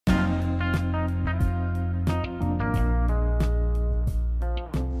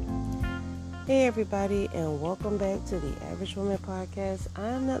Hey everybody, and welcome back to the Average Woman Podcast.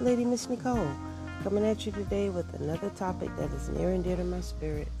 I'm that lady, Miss Nicole, coming at you today with another topic that is near and dear to my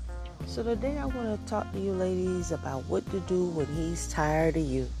spirit. So today I want to talk to you ladies about what to do when he's tired of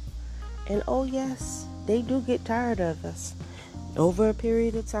you. And oh yes, they do get tired of us. Over a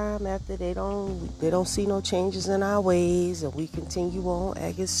period of time after they don't see no changes in our ways, and we continue on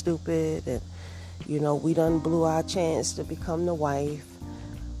acting stupid, and we done blew our chance to become the wife.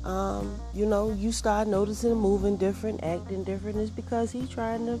 You start noticing him moving different, acting different. Is because he's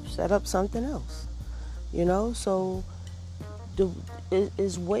trying to set up something else. So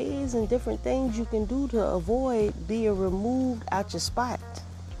is ways and different things you can do to avoid being removed out your spot.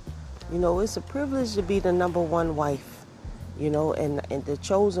 It's a privilege to be the number one wife, and the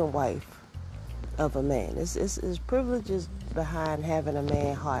chosen wife of a man. It's privileges behind having a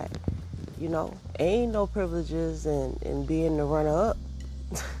man heart. Ain't no privileges in being the runner up.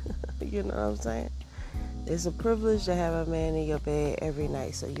 You know what I'm saying? It's a privilege to have a man in your bed every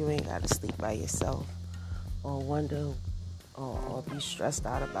night, so you ain't got to sleep by yourself or wonder or be stressed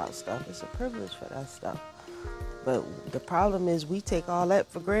out about stuff. It's a privilege for that stuff. But the problem is we take all that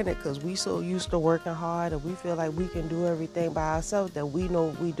for granted because we so used to working hard and we feel like we can do everything by ourselves that we know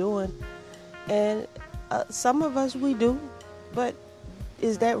what we doing. And some of us we do, but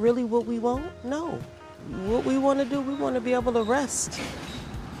is that really what we want? No. What we want to do, we want to be able to rest.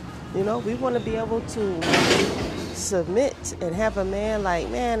 We want to be able to submit and have a man like,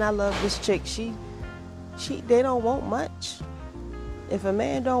 man, I love this chick. They don't want much. If a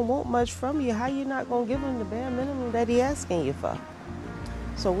man don't want much from you, how you not going to give him the bare minimum that he asking you for?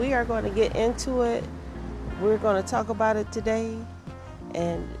 So we are going to get into it. We're going to talk about it today.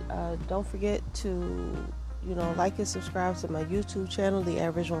 And don't forget to, like and subscribe to my YouTube channel, The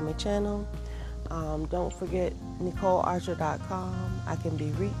Average Woman Channel. Don't forget NicoleArcher.com. I can be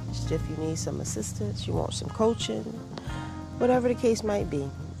reached if you need some assistance, you want some coaching, whatever the case might be.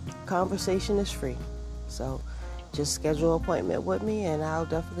 Conversation is free. So just schedule an appointment with me and I'll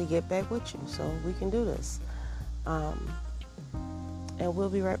definitely get back with you so we can do this. And we'll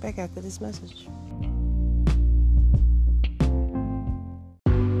be right back after this message.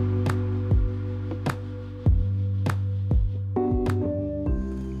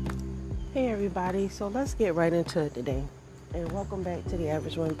 Hey everybody, so let's get right into it today. And welcome back to the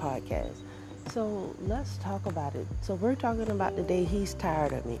Average Woman Podcast. So let's talk about it. So we're talking about the day he's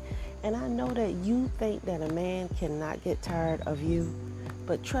tired of me. And I know that you think that a man cannot get tired of you.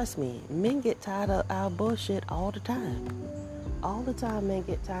 But trust me, men get tired of our bullshit all the time. All the time men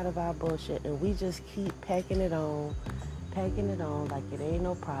get tired of our bullshit. And we just keep packing it on like it ain't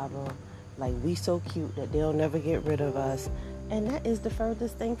no problem. Like we so cute that they'll never get rid of us. And that is the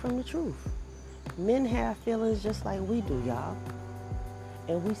furthest thing from the truth. Men have feelings just like we do, y'all.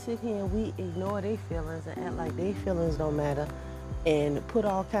 And we sit here and we ignore their feelings and act like their feelings don't matter and put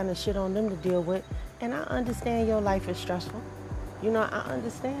all kind of shit on them to deal with. And I understand your life is stressful. I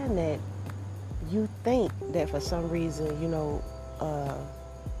understand that you think that for some reason,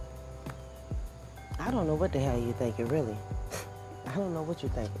 I don't know what the hell you're thinking, really. I don't know what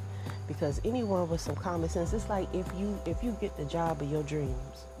you're thinking. Because anyone with some common sense, it's like if you get the job of your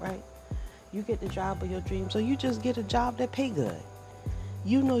dreams, right? You get the job of your dreams, so you just get a job that pay good.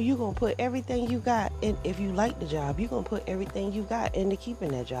 You're going to put everything you got, and if you like the job, you're going to put everything you got into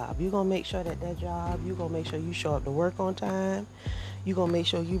keeping that job. You're going to make sure that job, you're going to make sure you show up to work on time. You're going to make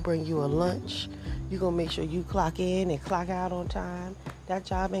sure you bring you a lunch. You're going to make sure you clock in and clock out on time. That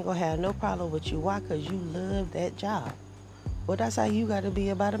job ain't going to have no problem with you. Why? Because you love that job. Well, that's how you got to be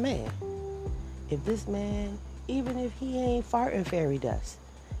about a man. If this man, even if he ain't farting fairy dust,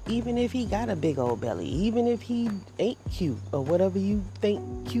 even if he got a big old belly, even if he ain't cute, or whatever you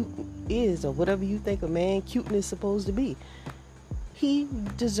think cute is, or whatever you think a man cuteness is supposed to be, he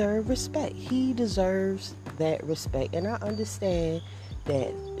deserves respect. He deserves that respect. And I understand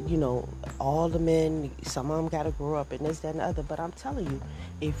that, all the men, some of them got to grow up and this, that, and the other. But I'm telling you,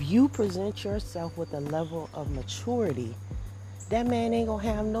 if you present yourself with a level of maturity, that man ain't gonna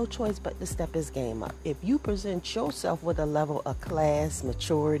have no choice but to step his game up. If you present yourself with a level of class,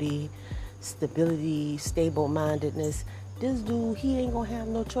 maturity, stability, stable-mindedness, this dude, he ain't gonna have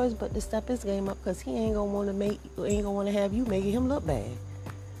no choice but to step his game up because he ain't gonna want to have you making him look bad.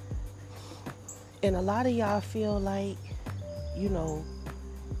 And a lot of y'all feel like,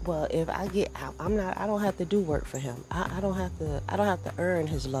 well, if I get out, I don't have to do work for him. I don't have to earn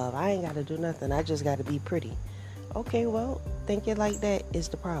his love. I ain't got to do nothing. I just got to be pretty. Okay, well, thinking like that is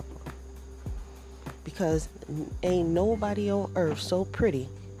the problem. Because ain't nobody on earth so pretty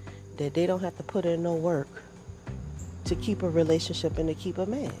that they don't have to put in no work to keep a relationship and to keep a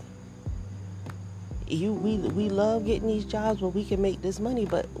man. We love getting these jobs where we can make this money,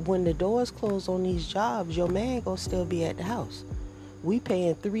 but when the doors close on these jobs, your man gonna still be at the house. We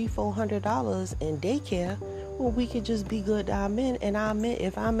paying $300-400 in daycare when we could just be good to our men, and our men,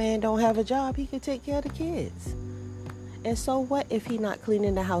 if our man don't have a job, he could take care of the kids. And so what if he not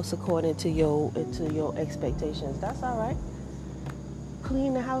cleaning the house according to your expectations? That's all right.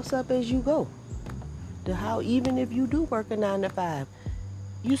 Clean the house up as you go. Even if you do work a 9 to 5,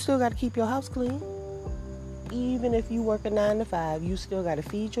 you still got to keep your house clean. Even if you work a 9 to 5, you still got to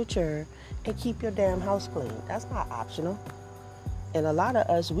feed your children and keep your damn house clean. That's not optional. And a lot of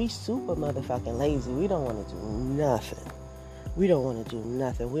us, we super motherfucking lazy. We don't want to do nothing. We don't want to do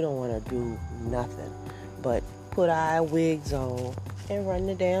nothing. We don't want to do nothing but put our wigs on and run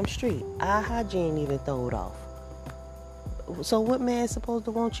the damn street. Our hygiene even throwed off. So what man's supposed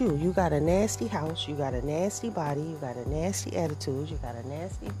to want you? You got a nasty house. You got a nasty body. You got a nasty attitude. You got a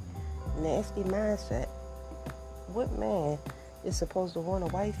nasty mindset. What man is supposed to want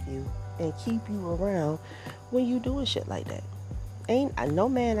to wife you and keep you around when you doing shit like that? Ain't no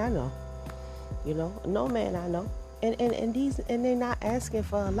man I know. No man I know. And they're not asking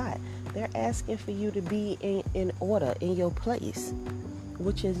for a lot. They're asking for you to be in order, in your place,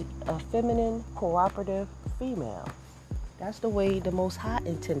 which is a feminine, cooperative female. That's the way the Most High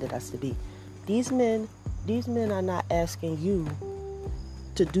intended us to be. These men are not asking you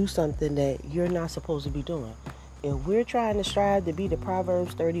to do something that you're not supposed to be doing. If we're trying to strive to be the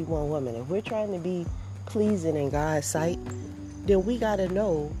Proverbs 31 woman, if we're trying to be pleasing in God's sight, then we got to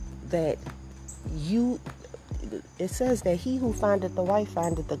know that it says that he who findeth the wife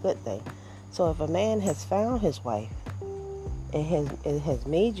findeth the good thing. So if a man has found his wife and has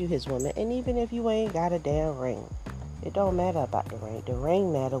made you his woman, and even if you ain't got a damn ring, it don't matter about the ring. The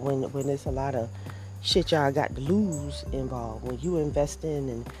ring matter when there's a lot of shit y'all got to lose involved. When you investing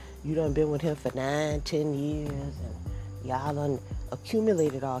and you done been with him for 9-10 years and y'all done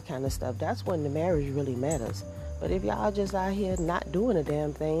accumulated all kind of stuff, that's when the marriage really matters. But if y'all just out here not doing a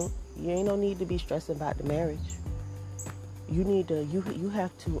damn thing, you ain't no need to be stressing about the marriage. You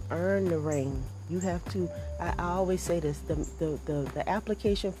have to earn the ring. You have to, I always say this, the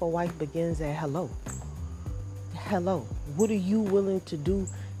application for wife begins at hello. Hello. What are you willing to do?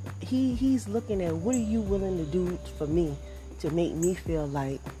 He's looking at, what are you willing to do for me to make me feel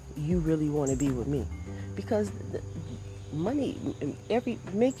like you really want to be with me? Because money,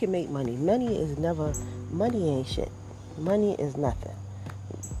 men can make money. Money ain't shit. Money is nothing.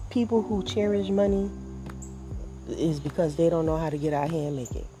 People who cherish money is because they don't know how to get out here and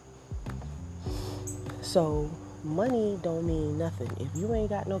make it. So money don't mean nothing. If you ain't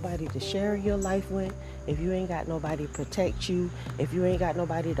got nobody to share your life with, if you ain't got nobody to protect you, if you ain't got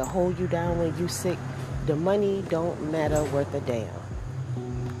nobody to hold you down when you sick, the money don't matter worth a damn.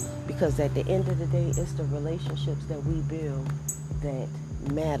 Because at the end of the day, it's the relationships that we build that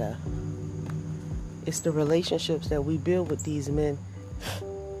matter. It's the relationships that we build with these men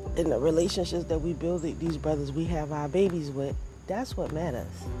and the relationships that we build with these brothers we have our babies with. That's what matters.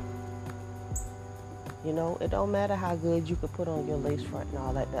 It don't matter how good you could put on your lace front and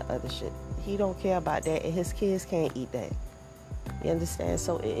all that other shit. He don't care about that, and his kids can't eat that. You understand?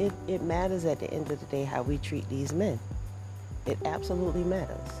 So it matters at the end of the day how we treat these men. It absolutely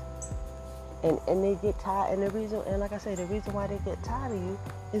matters. And they get tired, and the reason why they get tired of you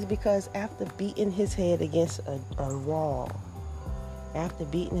is because after beating his head against a wall,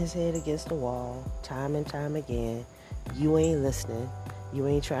 time and time again, you ain't listening. You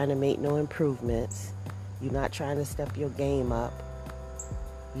ain't trying to make no improvements. You're not trying to step your game up.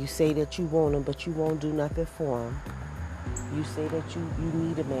 You say that you want him, but you won't do nothing for him. You say that you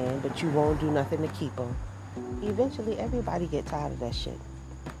need a man, but you won't do nothing to keep him. Eventually, everybody get tired of that shit.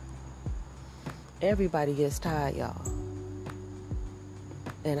 Everybody gets tired, y'all.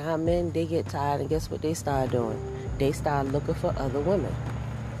 And our men, they get tired, and guess what they start doing? They start looking for other women.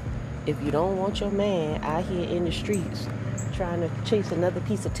 If you don't want your man out here in the streets trying to chase another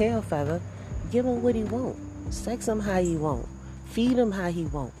piece of tail feather, give him what he want. Sex him how he want. Feed him how he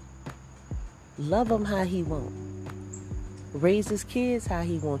want. Love him how he want. Raise his kids how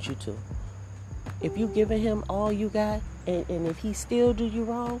he wants you to. If you giving him all you got, and if he still do you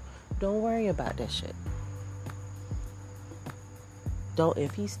wrong, don't worry about that shit.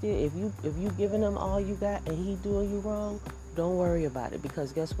 If you giving him all you got and he doing you wrong, don't worry about it,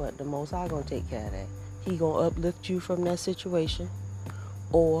 because guess what? The Most High gonna take care of that. He gonna uplift you from that situation,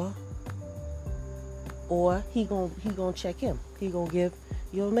 or he gonna check him. He gonna give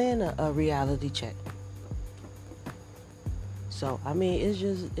your man a reality check. So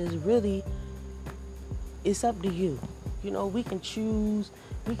it's up to you. We can choose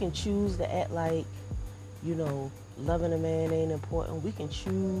to act like loving a man ain't important. We can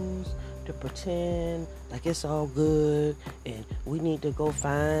choose to pretend like it's all good and we need to go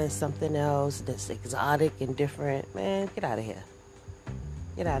find something else that's exotic and different. Man, get out of here.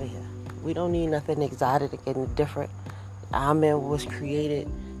 Get out of here. We don't need nothing exotic and different. Our man was created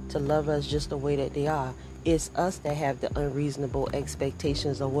to love us just the way that they are. It's us that have the unreasonable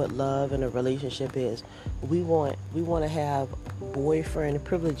expectations of what love and a relationship is. We want to have boyfriend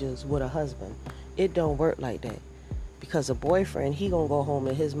privileges with a husband. It don't work like that. Because a boyfriend, he gonna go home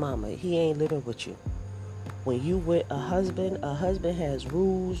to his mama. He ain't living with you. When you with a husband has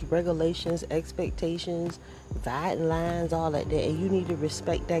rules, regulations, expectations, dividing lines, all like that. And you need to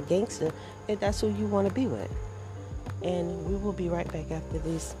respect that gangster if that's who you want to be with. And we will be right back after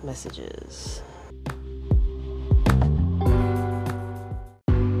these messages.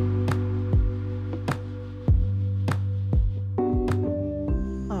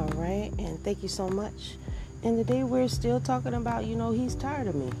 All right, and thank you so much. And today we're still talking about, he's tired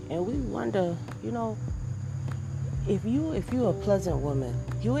of me. And we wonder, if you're a pleasant woman,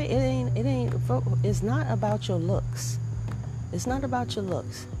 it's not about your looks. It's not about your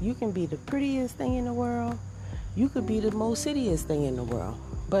looks. You can be the prettiest thing in the world. You could be the most hideous thing in the world.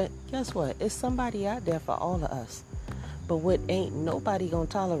 But guess what? It's somebody out there for all of us. But what ain't nobody gonna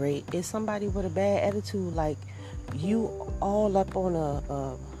tolerate is somebody with a bad attitude, like you all up on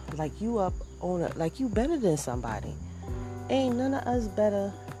like you better than somebody. Ain't none of us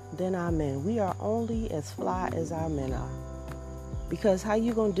better than our men. We are only as fly as our men are. Because how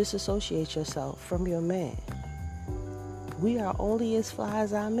you gonna disassociate yourself from your man? We are only as fly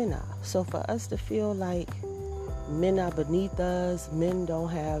as our men are. So for us to feel like men are beneath us, men don't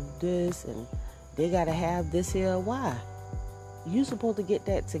have this, and they gotta have this here, why? You supposed to get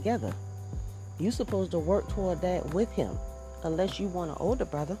that together. You supposed to work toward that with him. Unless you want an older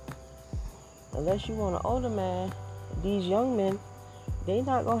brother. Unless you want an older man, these young men, they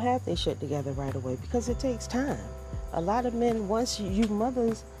not gonna have their shit together right away because it takes time. A lot of men, once you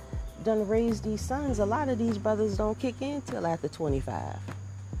mothers done raised these sons, a lot of these brothers don't kick in till after 25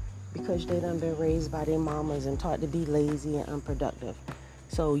 because they done been raised by their mamas and taught to be lazy and unproductive.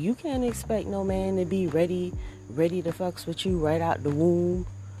 So you can't expect no man to be ready to fucks with you right out the womb.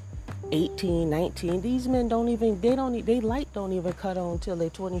 18, 19. These men don't even cut on till they're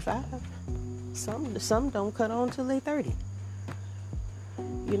 25. Some don't cut on till they're 30.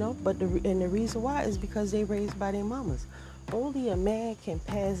 But the reason why is because they raised by their mamas. Only a man can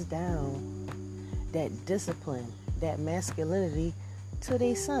pass down that discipline, that masculinity to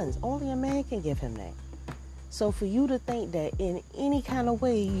their sons. Only a man can give him that. So for you to think that in any kind of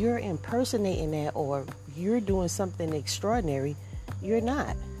way you're impersonating that or you're doing something extraordinary, you're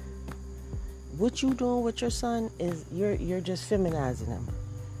not. What you doing with your son is you're just feminizing him.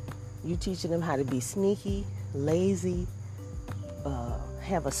 You teaching him how to be sneaky, lazy,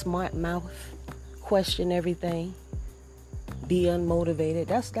 have a smart mouth, question everything, be unmotivated.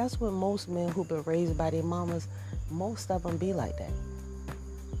 That's what most men who've been raised by their mamas, most of them be like that.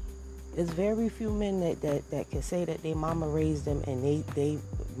 There's very few men that can say that their mama raised them and they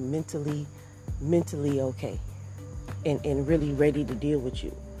mentally okay and really ready to deal with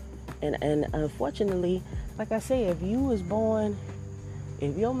you. And unfortunately, like I say, if your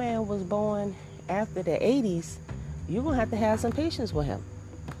man was born after the 80s, you're going to have some patience with him.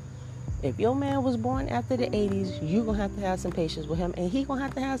 If your man was born after the 80s, you're going to have some patience with him, and he going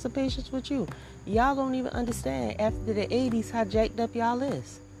to have some patience with you. Y'all don't even understand after the 80s how jacked up y'all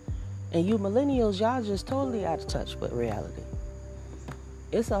is. And you millennials, y'all just totally out of touch with reality.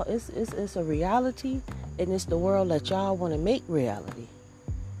 It's a reality, and it's the world that y'all want to make reality.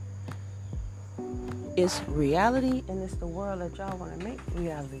 It's reality, and it's the world that y'all want to make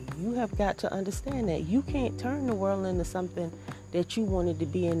reality. You have got to understand that you can't turn the world into something that you wanted to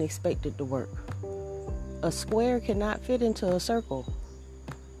be and expected to work. A square cannot fit into a circle.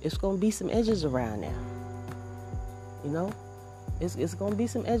 It's going to be some edges around there. It's going to be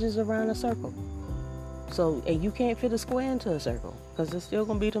some edges around a circle. So, and you can't fit a square into a circle because it's still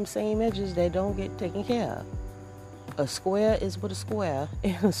going to be them same edges that don't get taken care of. A square is with a square,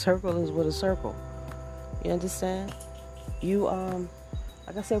 and a circle is with a circle. You understand?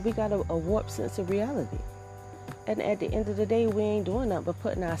 Like I said, we got a warped sense of reality. And at the end of the day, we ain't doing nothing but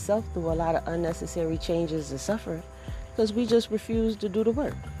putting ourselves through a lot of unnecessary changes and suffering because we just refuse to do the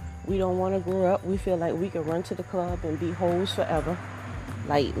work. We don't want to grow up. We feel like we can run to the club and be hoes forever.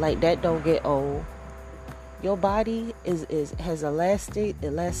 Like that don't get old. Your body has elasticity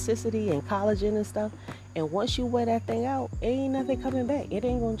and collagen and stuff. And once you wear that thing out, ain't nothing coming back. It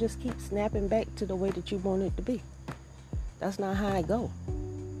ain't going to just keep snapping back to the way that you want it to be. That's not how it go.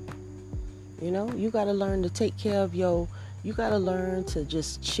 You got to learn to take care of you got to learn to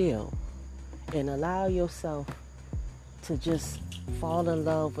just chill and allow yourself to just fall in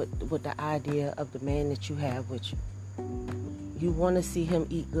love with the idea of the man that you have with you. You want to see him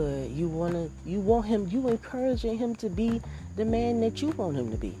eat good. You encouraging him to be the man that you want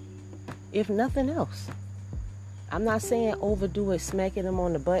him to be. If nothing else. I'm not saying overdo it, smacking him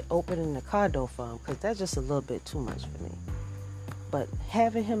on the butt, opening the car door for him, because that's just a little bit too much for me. But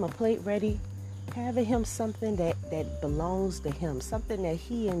having him a plate ready, having him something that belongs to him, something that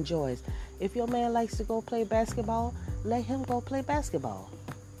he enjoys. If your man likes to go play basketball, let him go play basketball.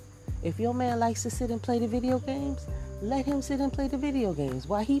 If your man likes to sit and play the video games, let him sit and play the video games.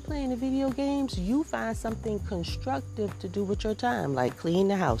 While he playing the video games, you find something constructive to do with your time, like clean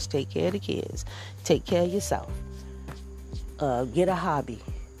the house, take care of the kids, take care of yourself, get a hobby.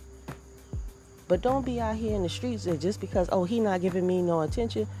 But don't be out here in the streets and just because, he not giving me no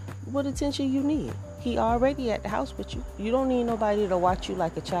attention. What attention you need? He already at the house with you. You don't need nobody to watch you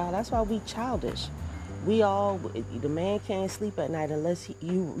like a child. That's why we childish. The man can't sleep at night unless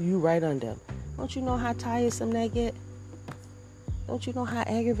you right under him. Don't you know how tiresome that get? Don't you know how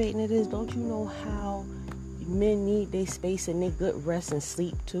aggravating it is? Don't you know how men need their space and their good rest and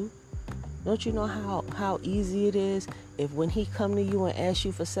sleep too? Don't you know how easy it is if when he come to you and ask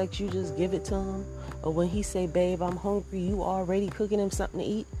you for sex, you just give it to him? Or when he say, babe, I'm hungry, you already cooking him something to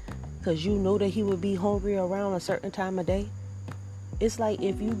eat? Because you know that he would be hungry around a certain time of day? It's like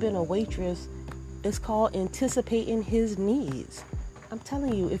if you've been a waitress, it's called anticipating his needs. I'm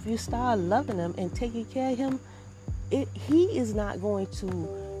telling you, if you start loving him and taking care of him, he is not going to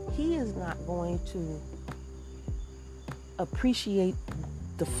appreciate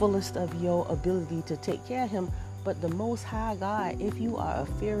the fullest of your ability to take care of him. But the Most High God, if you are a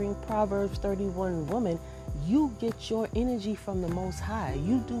fearing Proverbs 31 woman, you get your energy from the Most High.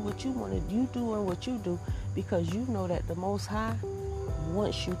 You do what you want to. You doing what you do because you know that the Most High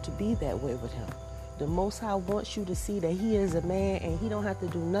wants you to be that way with him. The Most High wants you to see that he is a man and he don't have to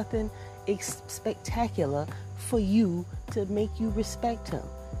do nothing spectacular for you to make you respect him.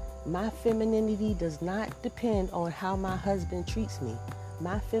 My femininity does not depend on how my husband treats me.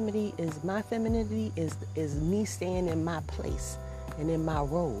 My femininity is me staying in my place and in my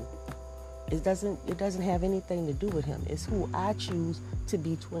role. It doesn't have anything to do with him. It's who I choose to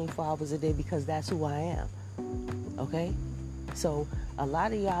be 24 hours a day because that's who I am. Okay? So a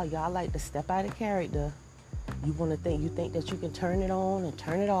lot of y'all like to step out of character. You think that you can turn it on and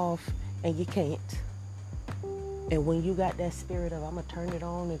turn it off, and you can't. And when you got that spirit of I'm gonna turn it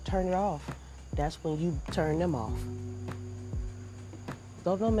on and turn it off, that's when you turn them off.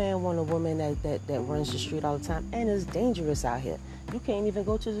 Don't no man want a woman that runs the street all the time, and it's dangerous out here. You can't even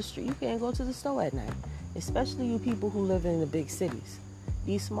go to the street. You can't go to the store at night, especially you people who live in the big cities.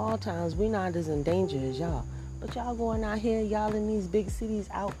 These small towns, we not as in danger as y'all. But y'all going out here, y'all in these big cities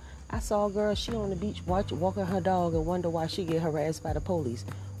out. I saw a girl, she on the beach walking her dog and wonder why she get harassed by the police.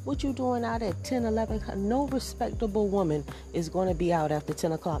 What you doing out at 10, 11? No respectable woman is going to be out after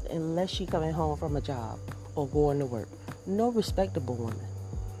 10 o'clock unless she coming home from a job or going to work. No respectable woman.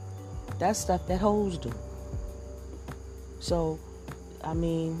 That's stuff that hoes do. So, I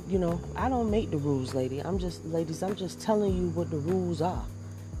mean, I don't make the rules, ladies. I'm just telling you what the rules are.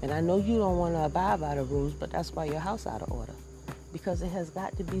 And I know you don't want to abide by the rules, but that's why your house out of order. Because it has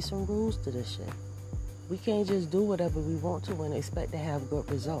got to be some rules to this shit. We can't just do whatever we want to and expect to have good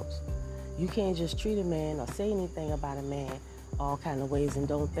results. You can't just treat a man or say anything about a man all kind of ways and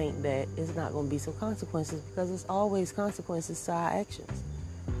don't think that it's not going to be some consequences, because it's always consequences to our actions.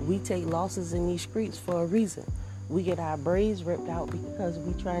 We take losses in these streets for a reason. We get our braids ripped out because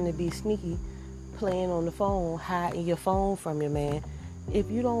we trying to be sneaky, playing on the phone, hiding your phone from your man.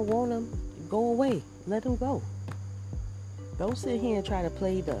 If you don't want him, go away. Let him go. Don't sit here and try to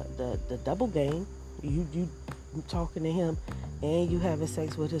play the double game. You talking to him and you having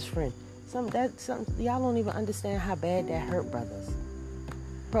sex with his friend. Y'all don't even understand how bad that hurt brothers.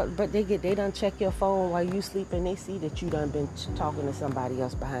 But they done check your phone while you sleep and they see that you done been talking to somebody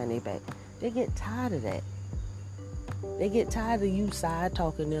else behind their back. They get tired of that. They get tired of you side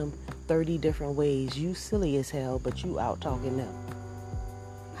talking them 30 different ways. You silly as hell, but you out talking them.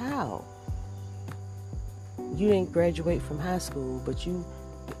 How? You didn't graduate from high school, but you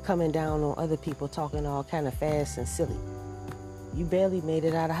coming down on other people talking all kind of fast and silly. You barely made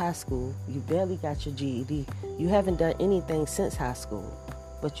it out of high school. You barely got your GED. You haven't done anything since high school.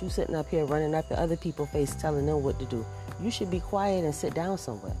 But you sitting up here running up in other people's face telling them what to do. You should be quiet and sit down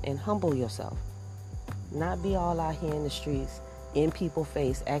somewhere and humble yourself. Not be all out here in the streets, in people's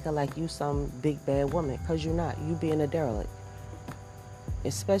face, acting like you some big bad woman, because you're not. You being a derelict.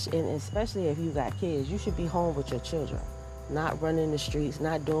 Especially if you got kids, you should be home with your children, not running the streets,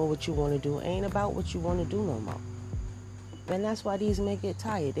 not doing what you want to do. Ain't about what you want to do no more. And that's why these men get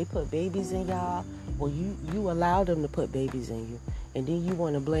tired. They put babies in y'all. Well, you allow them to put babies in you, and then you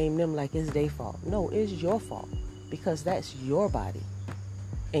want to blame them like it's their fault. No, it's your fault, because that's your body,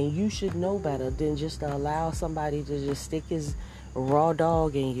 and you should know better than just to allow somebody to just stick his raw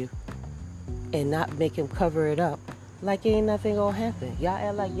dog in you and not make him cover it up like ain't nothing gonna happen. Y'all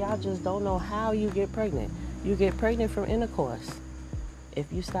act like y'all just don't know how you get pregnant. You get pregnant from intercourse.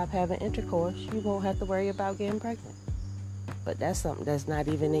 If you stop having intercourse, you won't have to worry about getting pregnant. But that's something that's not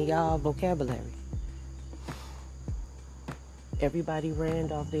even in y'all vocabulary. Everybody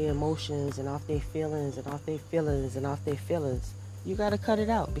ran off their emotions and off their feelings and off their feelings and off their feelings. You gotta cut it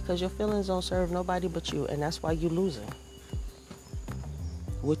out, because your feelings don't serve nobody but you, and that's why you losing.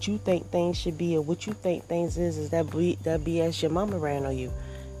 What you think things should be or what you think things is that BS your mama ran on you.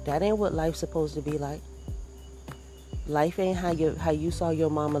 That ain't what life's supposed to be like. Life ain't how you saw your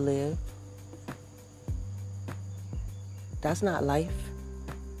mama live. That's not life.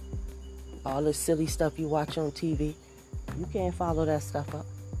 All the silly stuff you watch on TV, you can't follow that stuff up.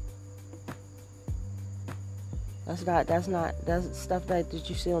 That's stuff that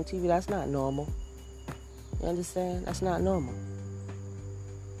you see on TV. That's not normal. You understand? That's not normal.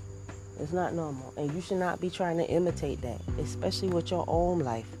 It's not normal, and you should not be trying to imitate that, especially with your own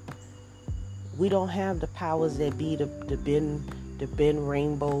life. We don't have the powers that be to bend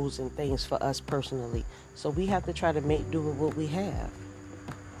rainbows and things for us personally. So we have to try to make do with what we have.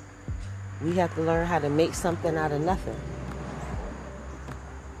 We have to learn how to make something out of nothing,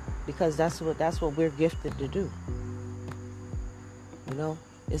 because that's what we're gifted to do. You know,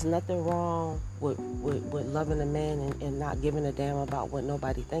 there's nothing wrong with loving a man and not giving a damn about what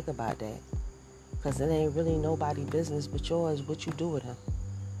nobody think about that, because it ain't really nobody business but yours what you do with him.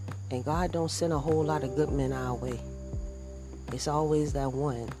 And God don't send a whole lot of good men our way. It's always that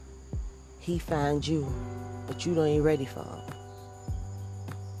one. He finds you, but you ain't ready for him.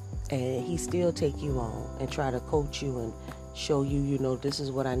 And he still take you on and try to coach you and show you, you know, this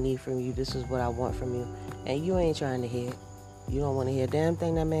is what I need from you, this is what I want from you. And you ain't trying to hear it. You don't want to hear a damn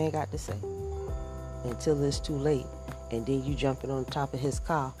thing that man got to say until it's too late. And then you jumping on top of his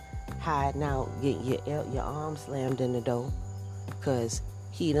car, hiding out, getting your arm slammed in the door, because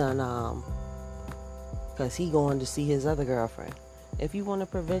he going to see his other girlfriend. If you want to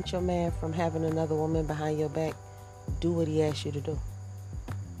prevent your man from having another woman behind your back, do what he asks you to do.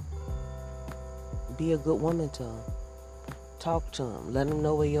 Be a good woman to him. Talk to him. Let him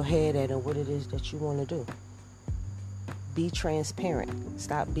know where your head at and what it is that you want to do. Be transparent.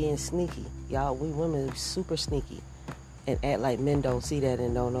 Stop being sneaky. Y'all, we women are super sneaky and act like men don't see that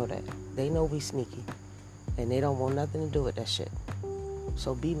and don't know that. They know we sneaky, and they don't want nothing to do with that shit.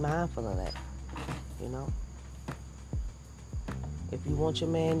 So be mindful of that, you know. If you want your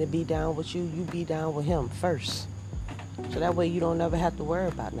man to be down with you, you be down with him first. So that way you don't never have to worry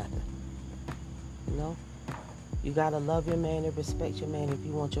about nothing, you know. You got to love your man and respect your man if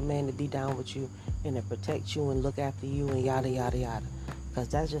you want your man to be down with you and to protect you and look after you and yada, yada, yada. Because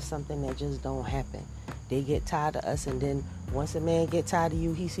that's just something that just don't happen. They get tired of us, and then once a man get tired of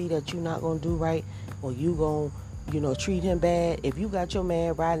you, he see that you not going to do right, or you going to, you know, treat him bad. If you got your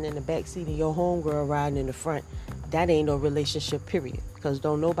man riding in the back seat and your homegirl riding in the front, that ain't no relationship, period. Because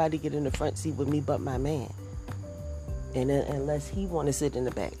don't nobody get in the front seat with me but my man. And then, unless he want to sit in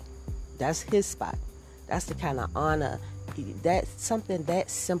the back. That's his spot. That's the kind of honor. That's something that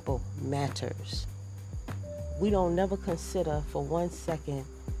simple matters. We don't never consider for 1 second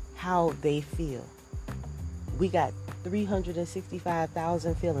how they feel. We got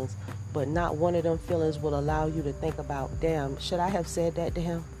 365,000 feelings, but not one of them feelings will allow you to think about, damn, should I have said that to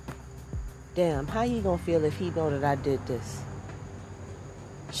him? Damn, how he gonna feel if he know that I did this?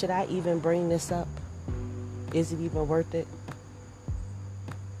 Should I even bring this up? Is it even worth it?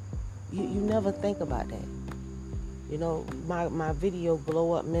 You never think about that. You know, my video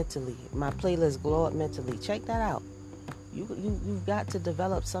Glow Up Mentally, my playlist Glow Up Mentally, check that out. You've got to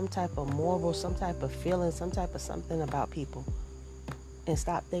develop some type of moral, some type of feeling, some type of something about people, and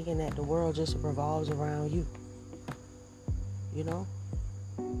stop thinking that the world just revolves around you. You know,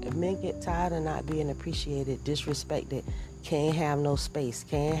 if men get tired of not being appreciated, disrespected, can't have no space,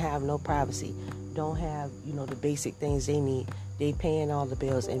 can't have no privacy, don't have, you know, the basic things they need, they paying all the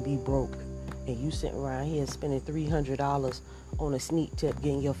bills and be broke, and you sitting around here spending $300 on a sneak tip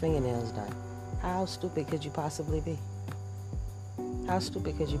getting your fingernails done. How stupid could you possibly be? How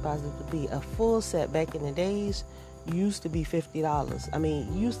stupid could you possibly be? A full set back in the days used to be $50. I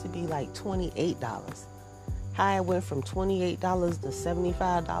mean, used to be like $28. How it went from $28 to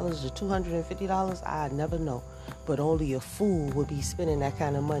 $75 to $250, I never know. But only a fool would be spending that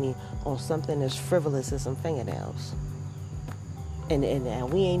kind of money on something as frivolous as some fingernails. And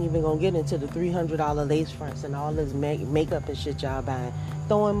we ain't even gonna get into the $300 lace fronts and all this makeup and shit y'all buying.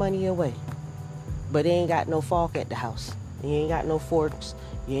 Throwing money away. But they ain't got no fork at the house. You ain't got no forks.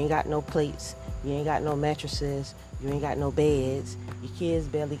 You ain't got no plates. You ain't got no mattresses. You ain't got no beds. Your kids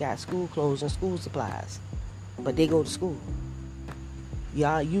barely got school clothes and school supplies. But they go to school.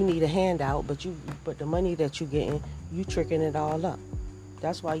 Y'all, you need a handout, but the money that you getting, you tricking it all up.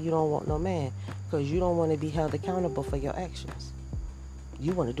 That's why you don't want no man, because you don't want to be held accountable for your actions.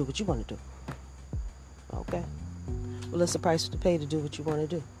 You want to do what you want to do. Okay? Well, it's the price to pay to do what you want to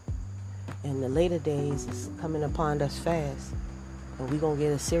do. And the later days is coming upon us fast. And we're going to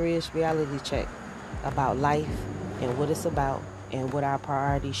get a serious reality check about life and what it's about and what our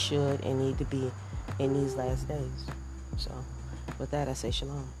priorities should and need to be in these last days. So, with that, I say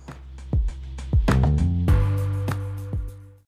shalom.